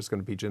whether there's going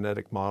to be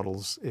genetic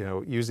models,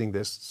 using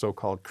this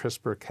so-called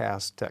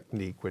CRISPR-Cas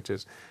technique, which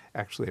is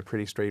actually a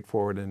pretty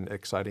straightforward and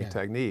exciting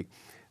technique.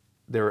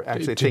 They're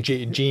actually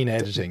gene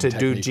editing to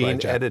do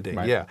gene editing.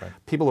 Right.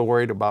 People are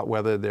worried about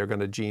whether they're going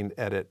to gene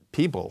edit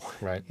people.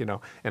 Right.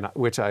 And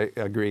which I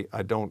agree.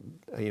 I don't.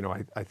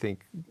 I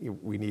think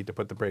we need to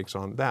put the brakes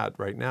on that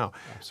right now.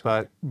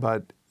 Absolutely.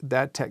 But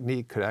that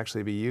technique could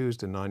actually be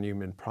used in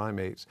non-human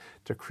primates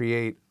to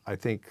create, I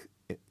think,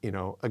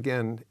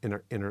 again, in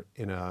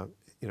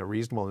a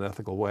reasonable and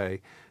ethical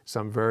way,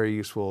 some very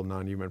useful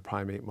non-human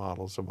primate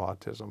models of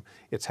autism.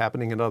 It's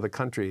happening in other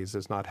countries.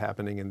 It's not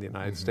happening in the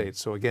United States.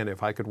 So again,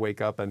 if I could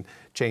wake up and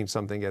change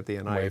something at the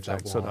NIH,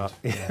 I'd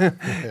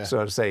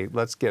sort of say,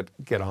 let's get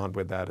on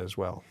with that as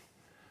well.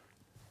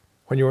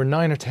 When you were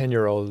 9 or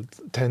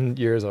 10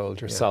 years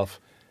old yourself,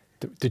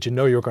 did you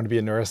know you were going to be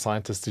a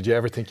neuroscientist? Did you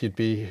ever think you'd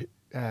be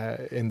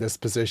in this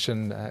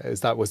position?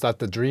 Was that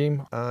the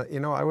dream?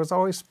 I was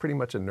always pretty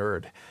much a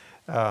nerd.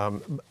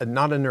 Not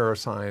a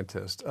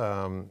neuroscientist.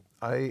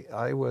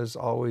 I was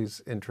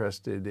always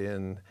interested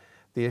in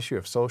the issue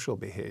of social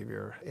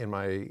behavior. In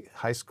my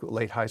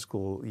late high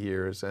school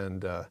years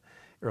and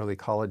early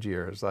college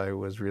years, I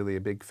was really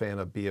a big fan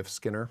of B.F.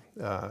 Skinner,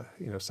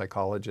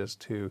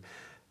 psychologist who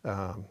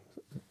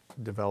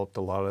developed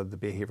a lot of the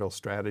behavioral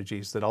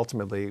strategies that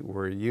ultimately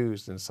were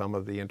used in some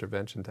of the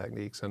intervention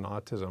techniques in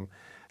autism.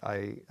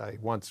 I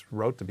once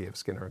wrote to B.F.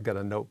 Skinner and got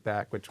a note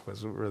back, which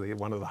was really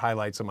one of the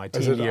highlights of my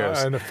teen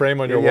years. In the frame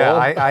on your wall? Yeah,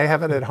 I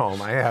have it at home.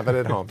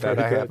 That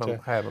I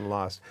haven't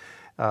lost.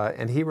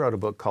 And he wrote a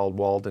book called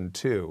Walden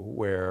 2,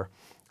 where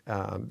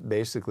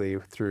basically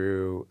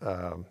through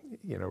the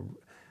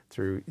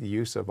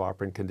use of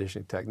operant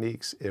conditioning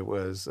techniques, it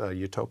was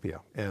utopia,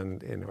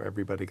 and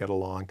everybody got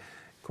along.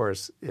 Of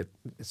course, it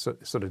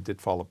sort of did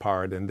fall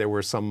apart, and there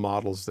were some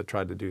models that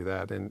tried to do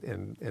that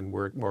and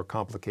were more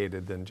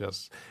complicated than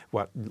just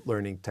what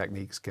learning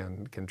techniques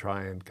can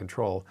try and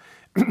control.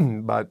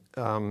 But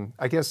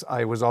I guess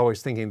I was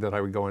always thinking that I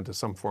would go into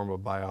some form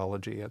of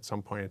biology at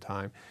some point in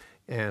time,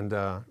 and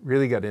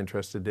really got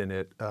interested in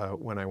it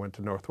when I went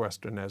to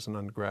Northwestern as an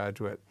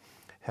undergraduate.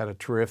 Had a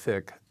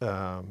terrific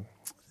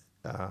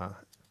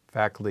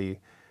faculty,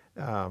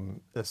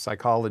 a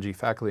psychology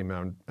faculty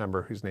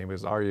member whose name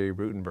is Aryeh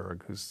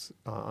Rutenberg, who's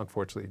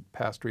unfortunately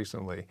passed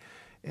recently.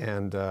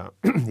 And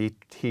he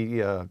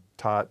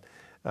taught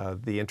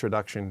the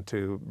introduction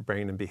to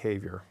brain and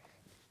behavior.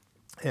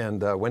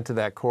 And went to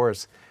that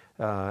course,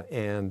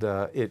 and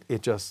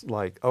it just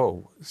like,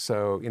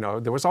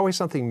 there was always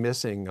something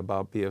missing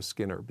about B.F.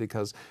 Skinner,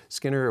 because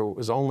Skinner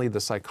was only the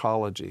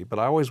psychology, but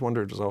I always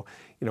wondered,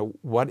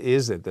 what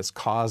is it that's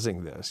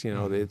causing this?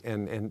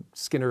 And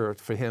Skinner,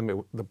 for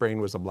him, the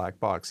brain was a black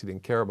box. He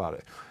didn't care about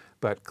it.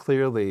 But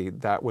clearly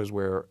that was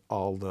where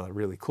all the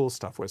really cool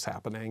stuff was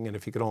happening. And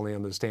if you could only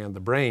understand the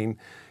brain,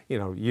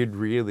 you'd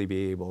really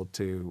be able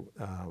to,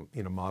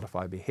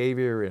 modify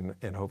behavior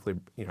and hopefully,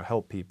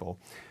 help people.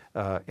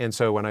 And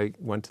so when I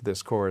went to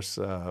this course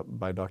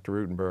by Dr.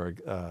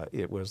 Rutenberg,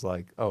 it was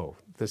like,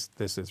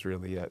 this is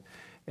really it.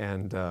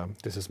 And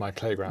this is my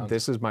playground.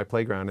 This is my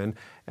playground. And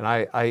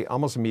I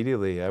almost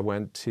immediately, I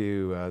went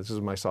to, this was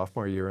my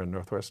sophomore year in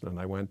Northwestern, and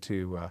I went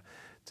to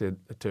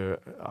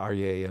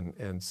Aryeh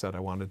and said I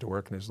wanted to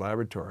work in his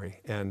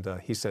laboratory, and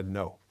he said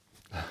no.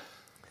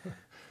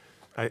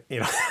 My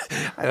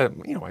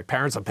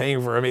parents are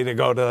paying for me to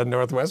go to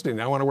Northwestern.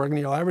 I want to work in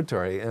your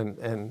laboratory,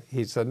 and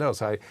he said no.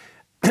 So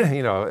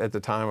at the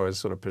time I was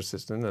sort of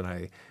persistent, and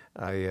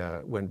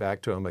I went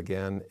back to him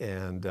again,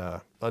 and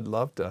I'd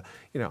love to,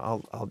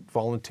 I'll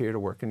volunteer to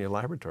work in your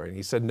laboratory, and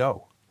he said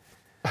no.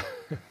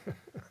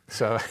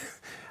 So,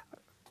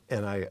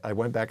 and I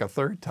went back a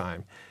third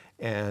time,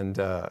 and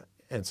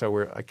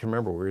so I can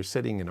remember we were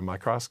sitting in a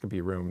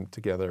microscopy room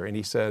together, and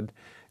he said,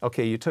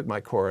 "Okay, you took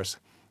my course.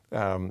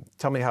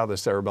 Tell me how the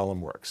cerebellum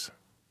works."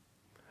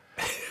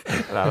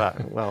 And I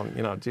thought, well,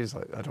 geez,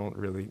 I don't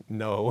really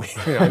know.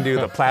 I knew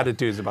the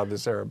platitudes about the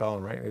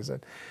cerebellum, right? And he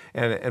said,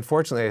 and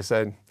fortunately I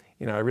said,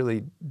 I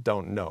really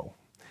don't know.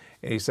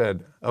 And he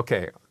said,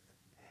 okay,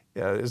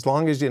 as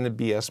long as you didn't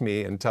BS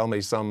me and tell me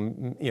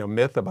some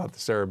myth about the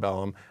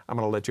cerebellum, I'm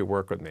going to let you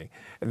work with me.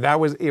 And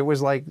it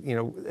was like,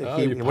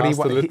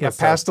 I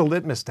passed the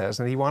litmus test,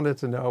 and he wanted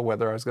to know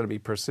whether I was going to be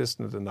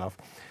persistent enough.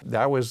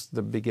 That was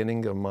the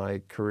beginning of my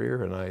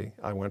career, and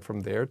I went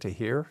from there to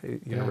here,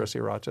 University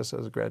of Rochester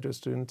as a graduate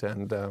student,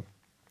 and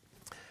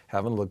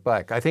haven't looked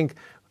back. I think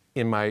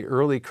in my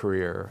early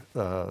career,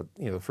 the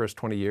first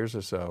 20 years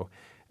or so,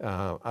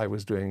 I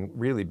was doing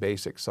really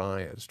basic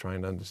science,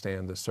 trying to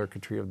understand the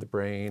circuitry of the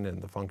brain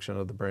and the function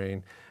of the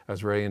brain. I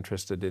was very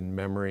interested in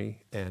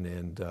memory and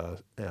in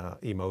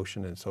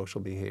emotion and social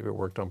behavior,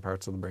 worked on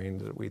parts of the brain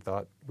that we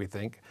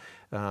think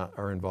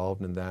are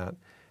involved in that,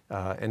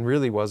 and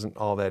really wasn't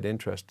all that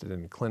interested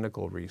in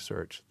clinical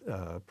research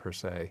per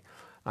se,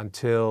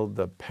 until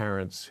the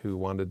parents who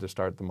wanted to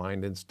start the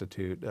Mind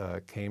Institute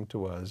came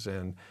to us.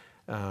 And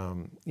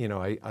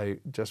I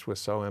just was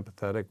so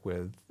empathetic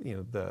with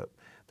the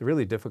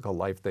really difficult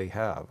life they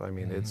have. I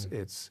mean,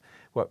 it's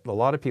what a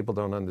lot of people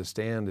don't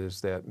understand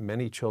is that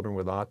many children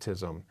with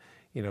autism,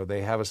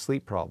 they have a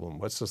sleep problem.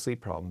 What's the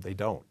sleep problem? They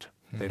don't.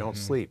 They don't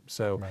sleep.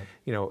 So,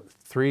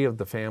 3 of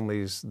the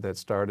families that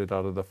started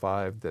out of the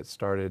 5 that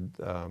started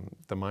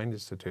the Mind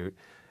Institute,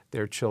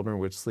 their children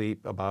would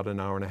sleep about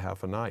an hour and a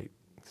half a night.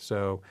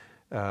 So,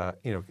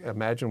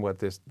 imagine what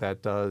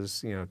that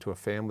does, to a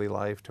family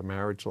life, to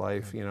marriage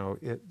life,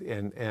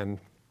 and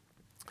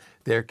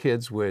their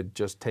kids would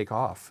just take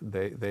off.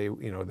 They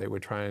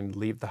would try and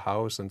leave the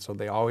house, and so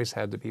they always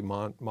had to be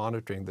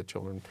monitoring the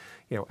children,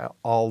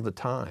 all the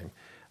time.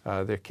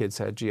 Their kids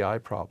had GI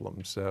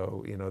problems,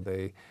 so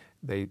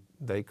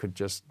they could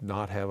just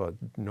not have a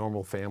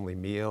normal family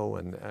meal,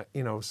 and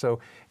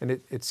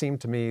it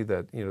seemed to me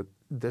that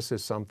this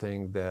is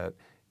something that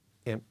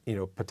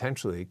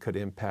potentially could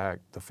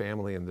impact the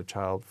family and the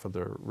child for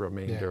the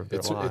remainder of their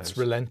lives. It's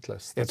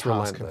relentless. The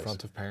task in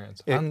front of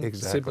parents and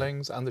exactly.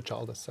 Siblings and the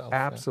child itself.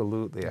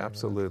 Absolutely,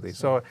 absolutely.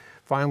 So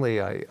finally,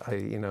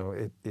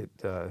 it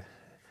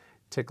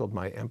tickled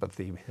my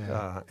empathy,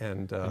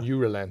 and you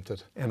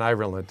relented. And I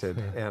relented,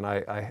 and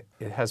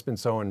it has been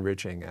so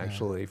enriching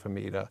actually for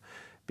me to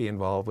be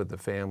involved with the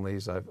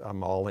families.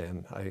 I'm all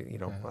in.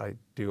 I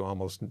do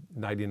almost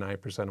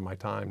 99% of my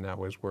time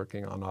now is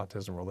working on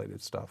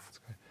autism-related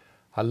stuff.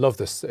 I love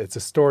this. It's a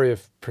story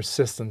of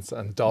persistence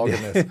and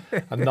doggedness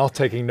and not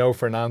taking no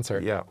for an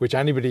answer, which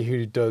anybody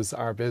who does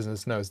our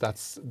business knows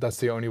that's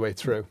the only way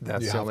through.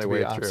 That's the only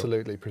way through.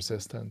 Absolutely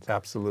persistent.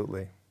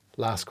 Absolutely.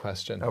 Last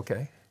question.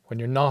 Okay. When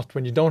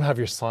you don't have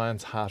your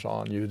science hat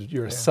on,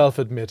 you're a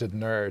self-admitted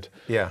nerd.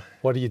 Yeah.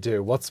 What do you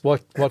do? What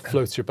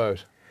floats your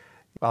boat?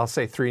 I'll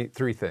say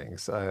three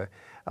things. I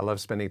love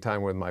spending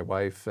time with my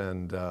wife,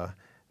 and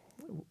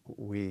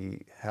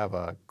we have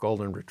a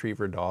golden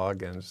retriever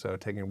dog, and so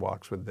taking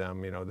walks with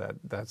them,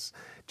 that's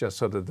just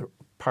sort of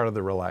part of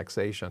the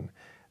relaxation.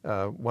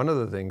 One of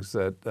the things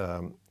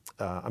that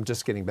I'm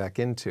just getting back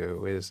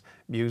into is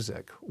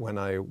music. When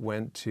I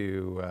went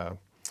to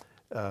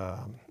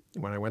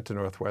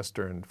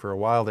Northwestern, for a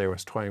while there, I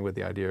was toying with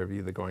the idea of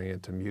either going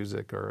into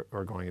music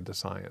or going into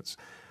science.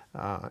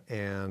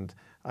 And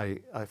I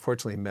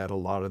fortunately met a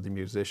lot of the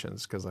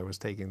musicians because I was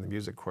taking the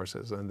music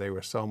courses, and they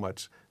were so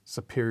much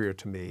superior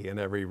to me in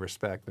every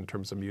respect in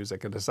terms of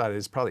music. I decided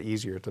it's probably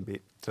easier to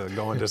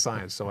go into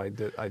science, so I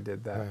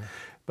did that.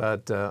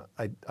 But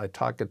I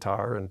taught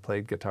guitar and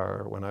played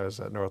guitar when I was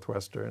at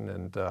Northwestern,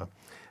 and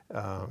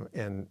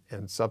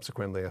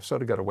subsequently I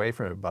sort of got away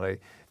from it. But I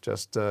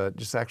just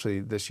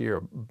actually this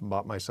year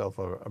bought myself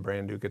a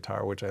brand new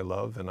guitar, which I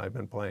love, and I've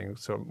been playing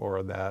some more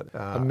of that.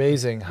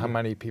 Amazing how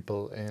many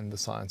people in the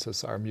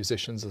sciences are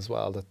musicians as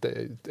well.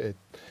 That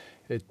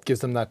it gives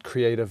them that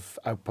creative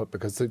output,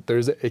 because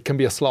it can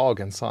be a slog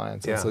in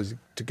science. And so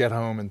to get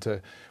home and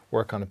to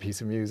work on a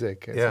piece of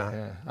music, and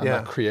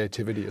that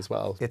creativity as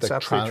well. It's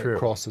absolutely true.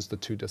 Crosses the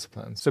 2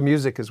 disciplines. So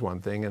music is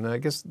one thing, and I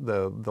guess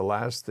the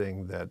last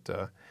thing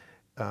that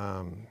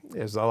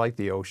is I like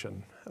the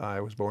ocean. I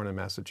was born in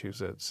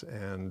Massachusetts,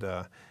 and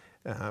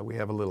we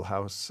have a little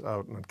house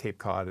out on Cape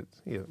Cod.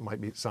 It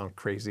might sound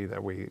crazy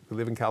that we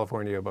live in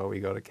California, but we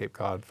go to Cape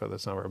Cod for the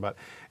summer. But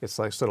it's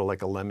sort of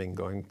like a lemming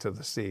going to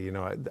the sea.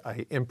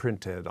 I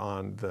imprinted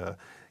on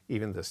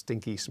even the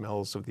stinky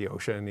smells of the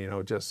ocean.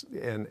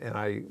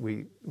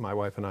 My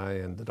wife and I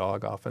and the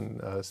dog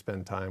often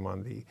spend time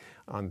on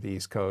the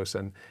East Coast,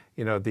 and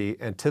the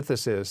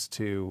antithesis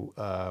to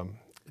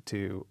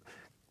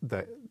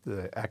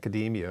the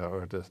academia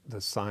or the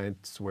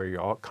science where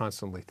you're all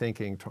constantly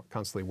thinking,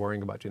 constantly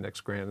worrying about your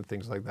next grant and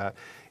things like that,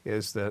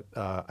 is that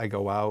I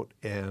go out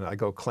and I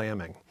go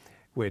clamming.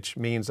 which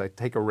means I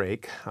take a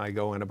rake, I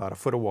go in about a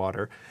foot of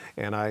water,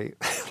 and I,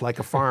 like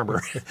a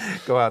farmer,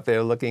 go out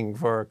there looking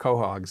for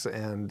quahogs.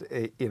 And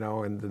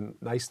and the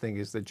nice thing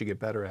is that you get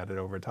better at it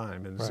over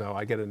time. And so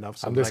I get enough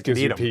so that I can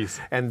eat them. Peace.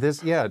 And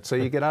this, so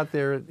you get out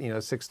there,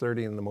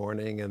 6:30 in the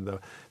morning, and the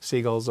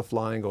seagulls are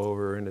flying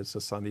over, and it's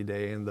a sunny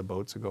day, and the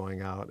boats are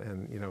going out,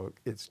 and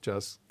it's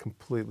just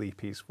completely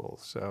peaceful.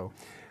 So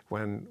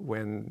when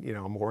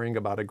I'm worrying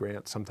about a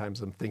grant,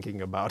 sometimes I'm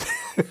thinking about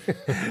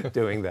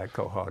doing that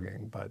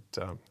quahogging. But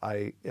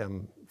I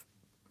am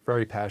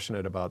very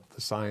passionate about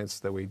the science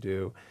that we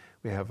do.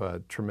 We have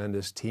a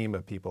tremendous team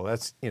of people.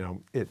 That's,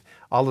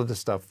 all of the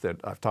stuff that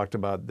I've talked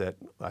about that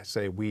I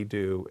say we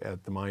do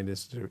at the Mind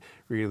Institute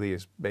really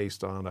is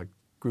based on a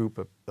group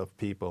of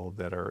people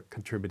that are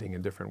contributing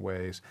in different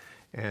ways.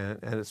 And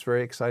it's a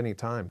very exciting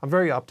time. I'm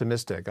very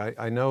optimistic.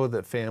 I know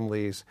that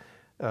families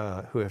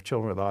who have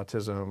children with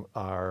autism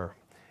are,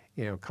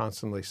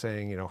 constantly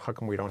saying, how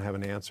come we don't have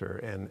an answer?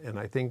 And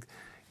I think,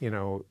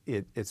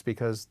 it's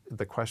because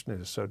the question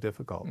is so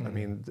difficult. I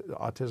mean,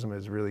 autism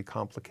is really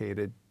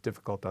complicated,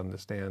 difficult to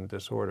understand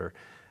disorder,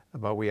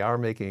 but we are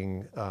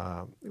making,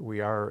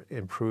 we are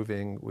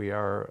improving, we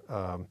are,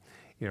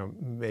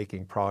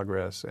 making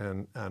progress.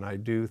 And I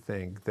do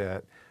think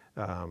that,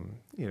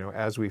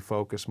 as we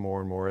focus more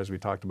and more, as we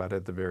talked about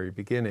at the very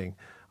beginning,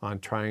 on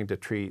trying to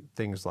treat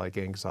things like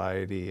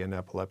anxiety and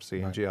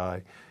epilepsy and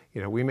GI,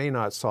 we may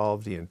not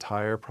solve the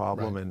entire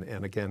problem.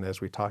 And again,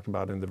 as we talked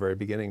about in the very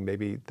beginning,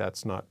 maybe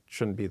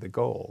shouldn't be the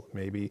goal.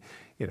 Maybe,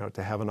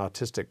 to have an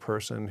autistic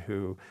person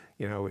who,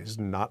 is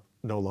no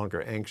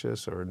longer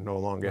anxious or no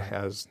longer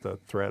has the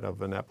threat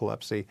of an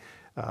epilepsy,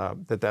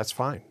 that's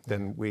fine.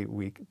 Then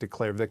we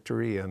declare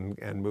victory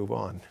and move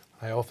on.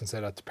 I often say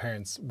that to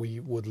parents.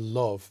 We would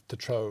love to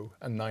throw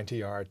a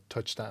 90-yard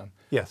touchdown.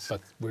 Yes.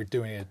 But we're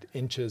doing it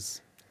inches,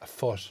 a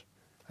foot,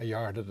 a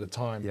yard at a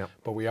time. Yep.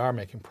 But we are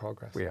making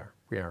progress. We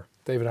are.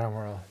 David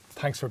Amaral,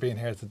 thanks for being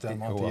here at the Del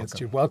Monte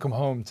Institute. Welcome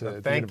home to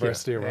the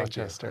University of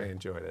Rochester. I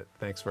enjoyed it.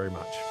 Thanks very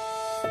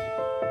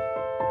much.